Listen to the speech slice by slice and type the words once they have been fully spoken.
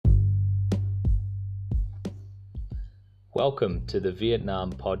Welcome to the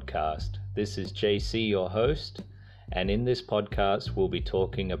Vietnam podcast. This is JC, your host, and in this podcast, we'll be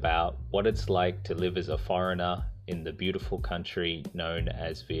talking about what it's like to live as a foreigner in the beautiful country known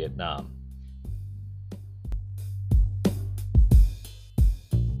as Vietnam.